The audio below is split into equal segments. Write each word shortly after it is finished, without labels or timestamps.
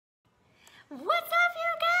What's up,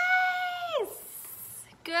 you guys?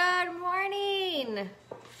 Good morning.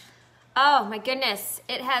 Oh my goodness.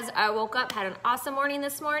 I woke up, had an awesome morning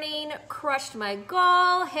this morning, crushed my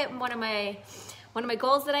goal, hit one of my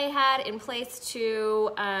goals that I had in place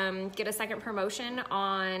to get a second promotion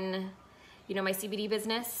on, my CBD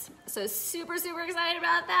business. So super, super excited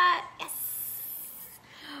about that. Yes.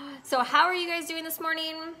 So how are you guys doing this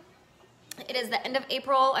morning? It is the end of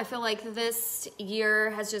April. I feel like this year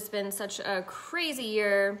has just been such a crazy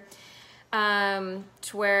year to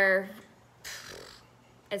where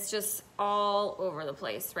it's just all over the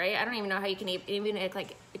place, right? I don't even know how you can even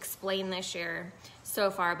like explain this year so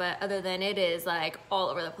far, but other than it is like all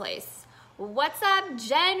over the place. What's up,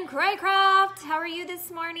 Jen Craycroft? How are you this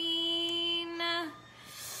morning?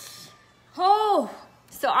 Oh,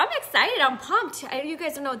 so I'm excited. I'm pumped. You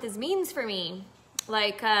guys don't know what this means for me.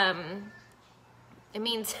 Like, it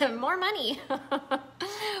means more money,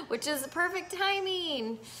 which is perfect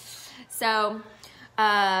timing. So,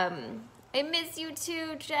 I miss you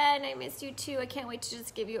too, Jen. I miss you too. I can't wait to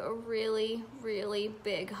just give you a really, really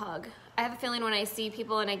big hug. I have a feeling when I see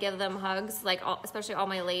people and I give them hugs, like especially all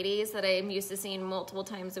my ladies that I'm used to seeing multiple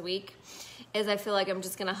times a week, is I feel like I'm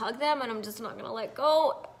just gonna hug them and I'm just not gonna let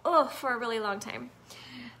go for a really long time.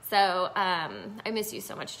 So, I miss you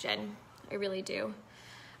so much, Jen. I really do.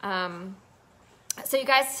 So you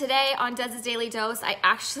guys, today on Dez's Daily Dose, I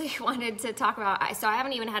actually wanted to talk about, so I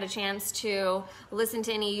haven't even had a chance to listen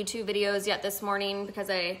to any YouTube videos yet this morning because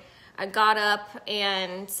I got up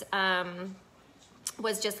and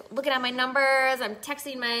was just looking at my numbers. I'm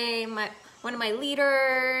texting one of my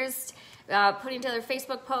leaders, putting together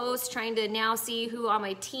Facebook posts, trying to now see who on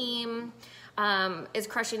my team is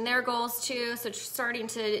crushing their goals too. So starting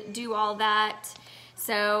to do all that.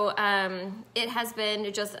 So it has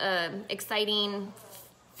been just an exciting,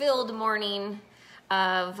 filled morning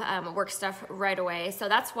of work stuff right away. So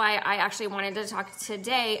that's why I actually wanted to talk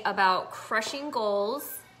today about crushing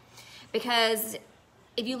goals, because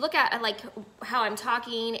if you look at like how I'm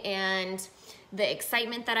talking and the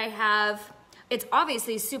excitement that I have, it's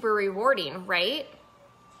obviously super rewarding, right?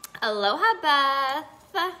 Aloha,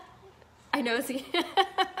 Beth. I know, see.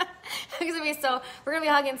 We're gonna be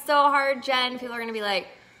hugging so hard, Jen. People are gonna be like,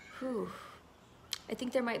 whew, I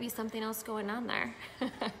think there might be something else going on there.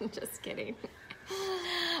 I'm just kidding.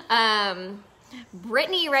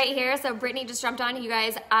 Brittany right here. So Brittany just jumped on. You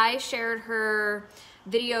guys, I shared her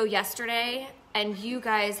video yesterday and you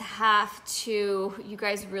guys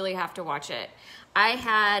really have to watch it. I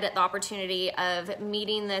had the opportunity of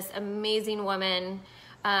meeting this amazing woman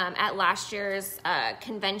at last year's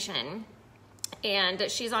convention. And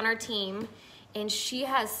she's on our team, and she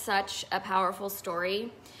has such a powerful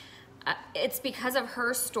story. It's because of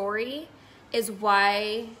her story is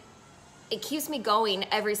why it keeps me going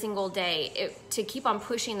every single day to keep on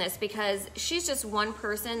pushing this, because she's just one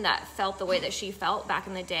person that felt the way that she felt back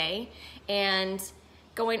in the day. And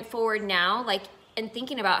going forward now, and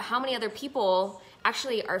thinking about how many other people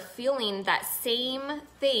actually are feeling that same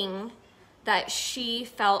thing that she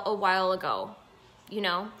felt a while ago,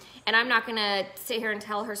 And I'm not gonna sit here and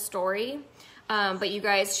tell her story, but you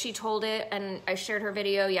guys, she told it, and I shared her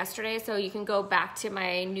video yesterday, so you can go back to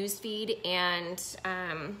my newsfeed and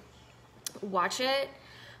watch it.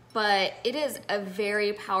 But it is a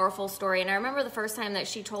very powerful story, and I remember the first time that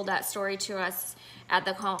she told that story to us at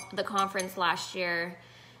the conference last year.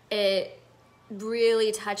 It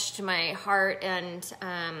really touched my heart, and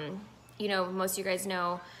most of you guys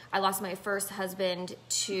know I lost my first husband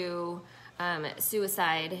to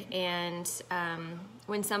suicide, and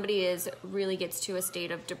when somebody really gets to a state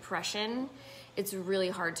of depression, it's really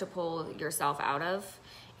hard to pull yourself out of.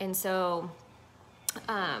 And so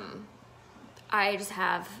I just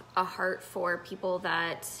have a heart for people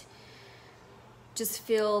that just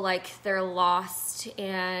feel like they're lost,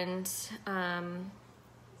 and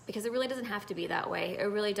because it really doesn't have to be that way. It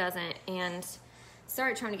really doesn't. And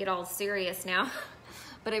sorry, trying to get all serious now,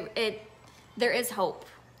 but there is hope.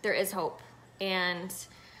 There is hope. And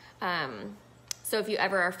so if you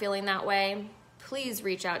ever are feeling that way, please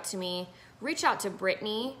reach out to me. Reach out to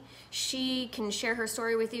Brittany. She can share her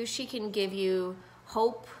story with you. She can give you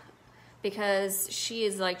hope, because she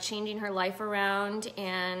is like changing her life around,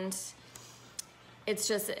 and it's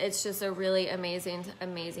just a really amazing,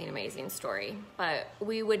 amazing, amazing story. But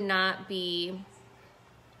we would not be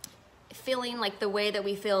feeling like the way that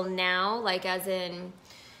we feel now, like as in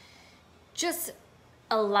just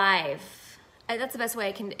alive. That's the best way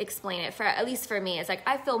I can explain it, at least for me. It's like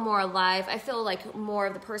I feel more alive. I feel like more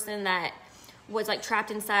of the person that was like trapped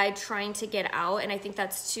inside trying to get out. And I think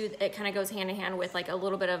that's too, it kind of goes hand in hand with like a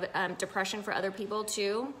little bit of depression for other people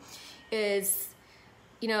too. is,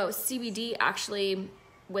 you know, CBD actually,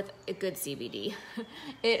 with a good CBD,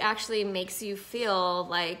 it actually makes you feel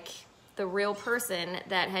like the real person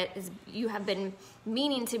that you have been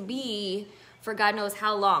meaning to be for God knows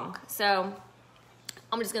how long. So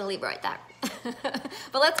I'm just gonna leave it right there.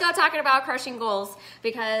 But let's go talking about crushing goals,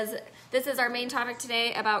 because this is our main topic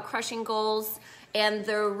today, about crushing goals and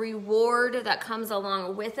the reward that comes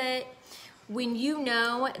along with it. When you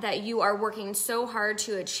know that you are working so hard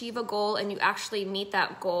to achieve a goal and you actually meet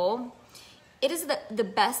that goal, it is the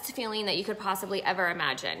best feeling that you could possibly ever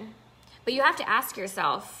imagine. But you have to ask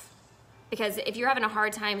yourself, because if you're having a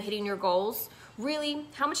hard time hitting your goals, really,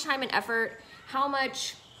 how much time and effort, how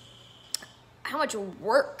much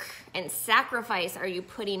work and sacrifice are you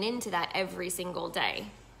putting into that every single day?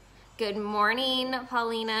 Good morning,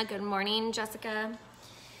 Paulina. Good morning, Jessica.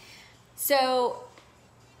 So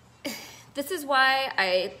this is why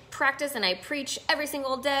I practice and I preach every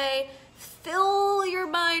single day. Fill your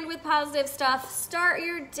mind with positive stuff. Start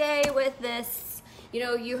your day with this. You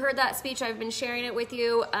know, you heard that speech. I've been sharing it with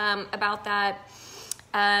you about that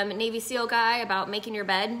Navy SEAL guy about making your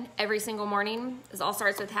bed every single morning. It all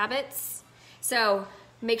starts with habits. So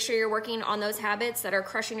make sure you're working on those habits that are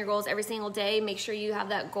crushing your goals every single day. Make sure you have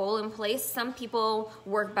that goal in place. Some people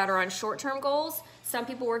work better on short-term goals. Some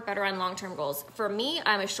people work better on long-term goals. For me,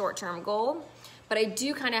 I'm a short-term goal, but I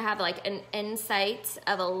do kind of have like an insight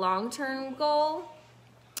of a long-term goal.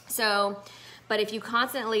 So, but if you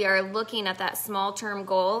constantly are looking at that small-term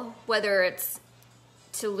goal, whether it's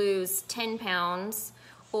to lose 10 pounds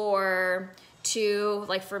or to,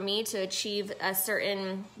 like for me, to achieve a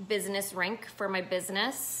certain business rank for my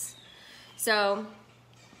business. So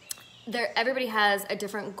everybody has a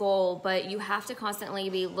different goal, but you have to constantly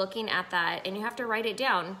be looking at that and you have to write it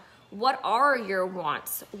down. What are your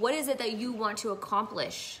wants? What is it that you want to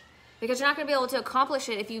accomplish? Because you're not going to be able to accomplish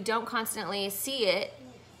it if you don't constantly see it,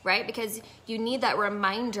 right? Because you need that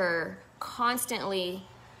reminder constantly,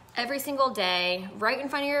 every single day, right in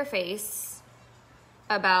front of your face,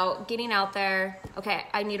 about getting out there. Okay,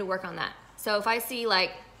 I need to work on that. So if I see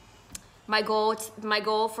like my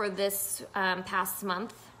goal for this past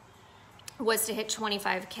month was to hit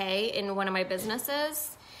 25K in one of my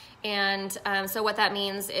businesses. And so what that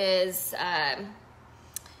means is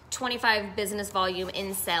 25 business volume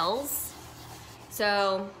in sales.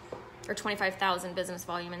 So, or 25,000 business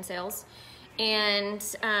volume in sales. And,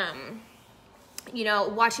 you know,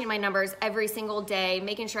 watching my numbers every single day,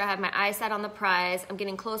 making sure I have my eyes set on the prize. I'm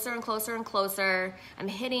getting closer and closer and closer. I'm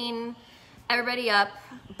hitting everybody up,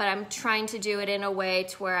 but I'm trying to do it in a way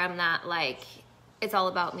to where I'm not like, it's all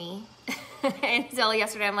about me. Until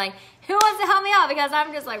yesterday, I'm like, who wants to help me out? Because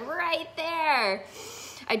I'm just like right there.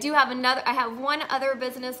 I have one other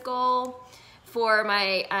business goal for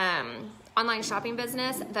my online shopping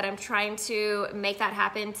business that I'm trying to make that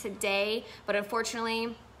happen today. But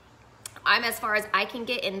unfortunately, I'm as far as I can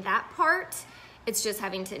get in that part. It's just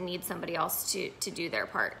having to need somebody else to do their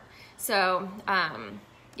part. So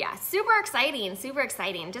yeah, super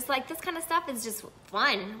exciting. Just like this kind of stuff is just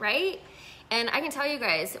fun, right? And I can tell you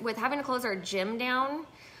guys, with having to close our gym down,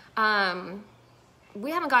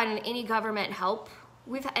 we haven't gotten any government help.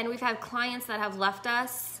 We've had clients that have left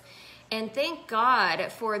us, and thank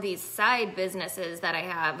God for these side businesses that I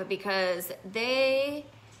have, because they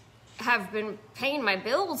have been paying my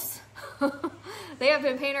bills. They have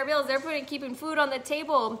been paying our bills. They're keeping food on the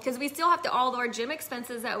table, because we still have all our gym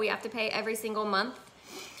expenses that we have to pay every single month,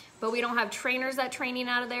 but we don't have trainers that training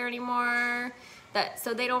out of there anymore.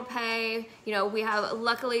 So they don't pay. You know,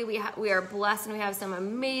 luckily we are blessed, and we have some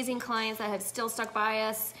amazing clients that have still stuck by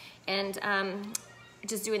us, and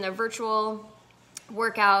just doing the virtual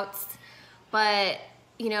workouts. But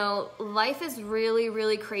you know, life is really,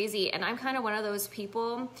 really crazy, and I'm kind of one of those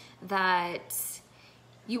people that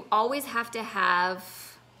you always have to have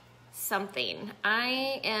something.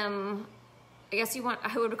 I guess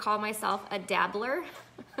I would call myself a dabbler,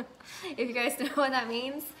 if you guys know what that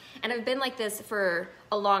means. And I've been like this for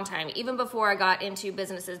a long time, even before I got into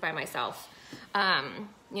businesses by myself.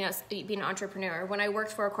 You know, being an entrepreneur. When I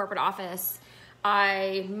worked for a corporate office,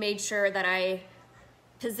 I made sure that I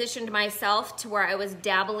positioned myself to where I was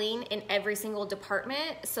dabbling in every single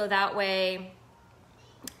department, so that way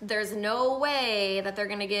there's no way that they're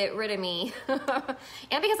gonna get rid of me.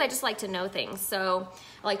 And because I just like to know things. So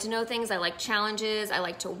I like to know things, I like challenges, I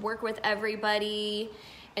like to work with everybody.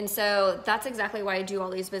 And so that's exactly why I do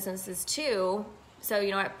all these businesses too. So,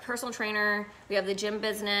 you know, I'm a personal trainer, we have the gym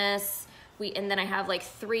business, and then I have like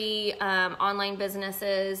 3 online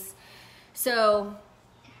businesses. So,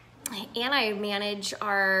 and I manage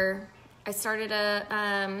I started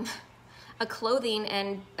a a clothing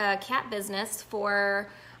and cat business for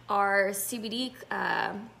our CBD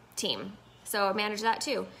team. So I manage that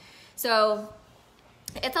too. So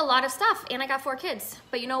it's a lot of stuff, and I got 4 kids.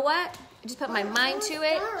 But you know what? I just put my mind to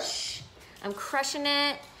it. Shh. I'm crushing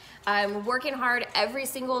it. I'm working hard every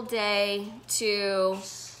single day to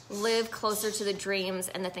live closer to the dreams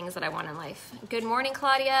and the things that I want in life. Good morning,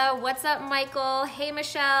 Claudia. What's up, Michael? Hey,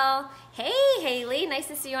 Michelle. Hey, Haley. Nice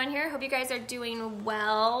to see you on here. Hope you guys are doing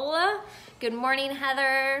well. Good morning,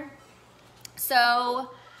 Heather.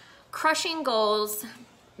 So, crushing goals,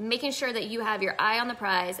 making sure that you have your eye on the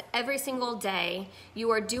prize every single day. You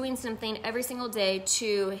are doing something every single day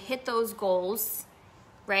to hit those goals,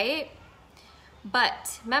 right?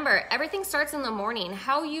 But remember, everything starts in the morning.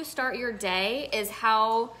 How you start your day is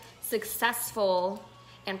how successful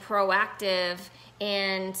and proactive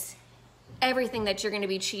and everything that you're going to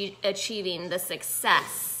be achieving, the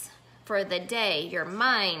success for the day, your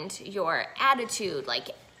mind, your attitude, like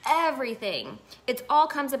everything. It all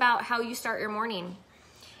comes about how you start your morning.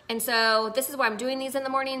 And so this is why I'm doing these in the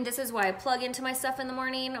morning. This is why I plug into my stuff in the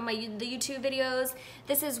morning on the YouTube videos.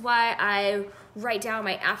 This is why I write down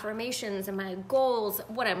my affirmations and my goals,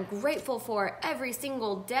 what I'm grateful for every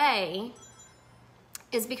single day,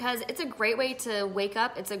 is because it's a great way to wake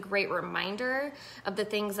up. It's a great reminder of the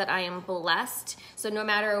things that I am blessed. So no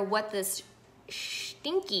matter what this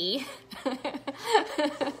stinky,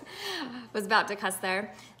 was about to cuss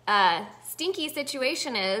there, stinky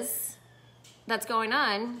situation is, that's going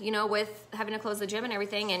on, you know, with having to close the gym and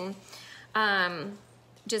everything, and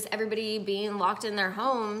just everybody being locked in their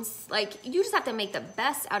homes. Like, you just have to make the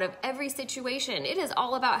best out of every situation. It is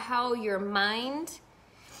all about how your mind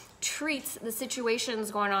treats the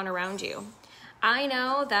situations going on around you. I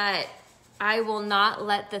know that I will not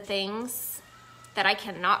let the things that I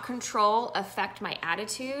cannot control affect my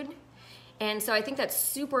attitude. And so I think that's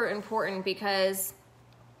super important, because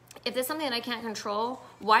if there's something that I can't control,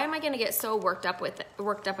 why am I gonna get so worked up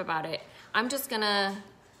about it? I'm just gonna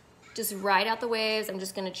ride out the waves. I'm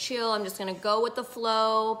just gonna chill. I'm just gonna go with the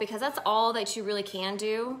flow, because that's all that you really can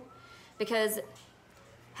do. Because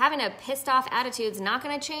having a pissed off attitude is not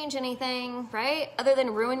gonna change anything, right? Other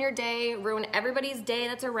than ruin your day, ruin everybody's day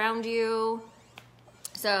that's around you.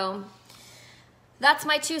 So that's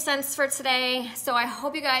my 2 cents for today. So I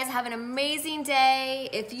hope you guys have an amazing day.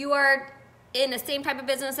 If you are in the same type of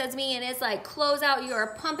business as me and it's like close out, you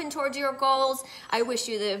are pumping towards your goals, I wish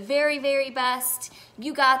you the very, very best.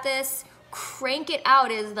 You got this. Crank it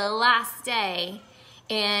out is the last day.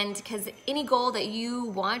 And because any goal that you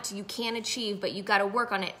want, you can achieve, but you got to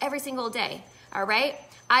work on it every single day. All right?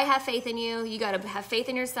 I have faith in you. You got to have faith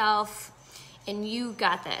in yourself, and you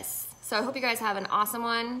got this. So I hope you guys have an awesome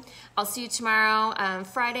one. I'll see you tomorrow,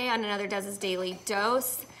 Friday, on another Dez's Daily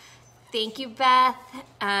Dose. Thank you, Beth.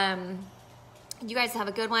 You guys have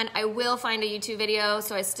a good one. I will find a YouTube video,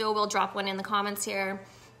 so I still will drop one in the comments here.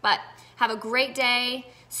 But have a great day.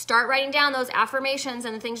 Start writing down those affirmations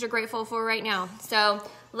and the things you're grateful for right now. So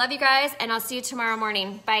love you guys, and I'll see you tomorrow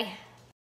morning. Bye.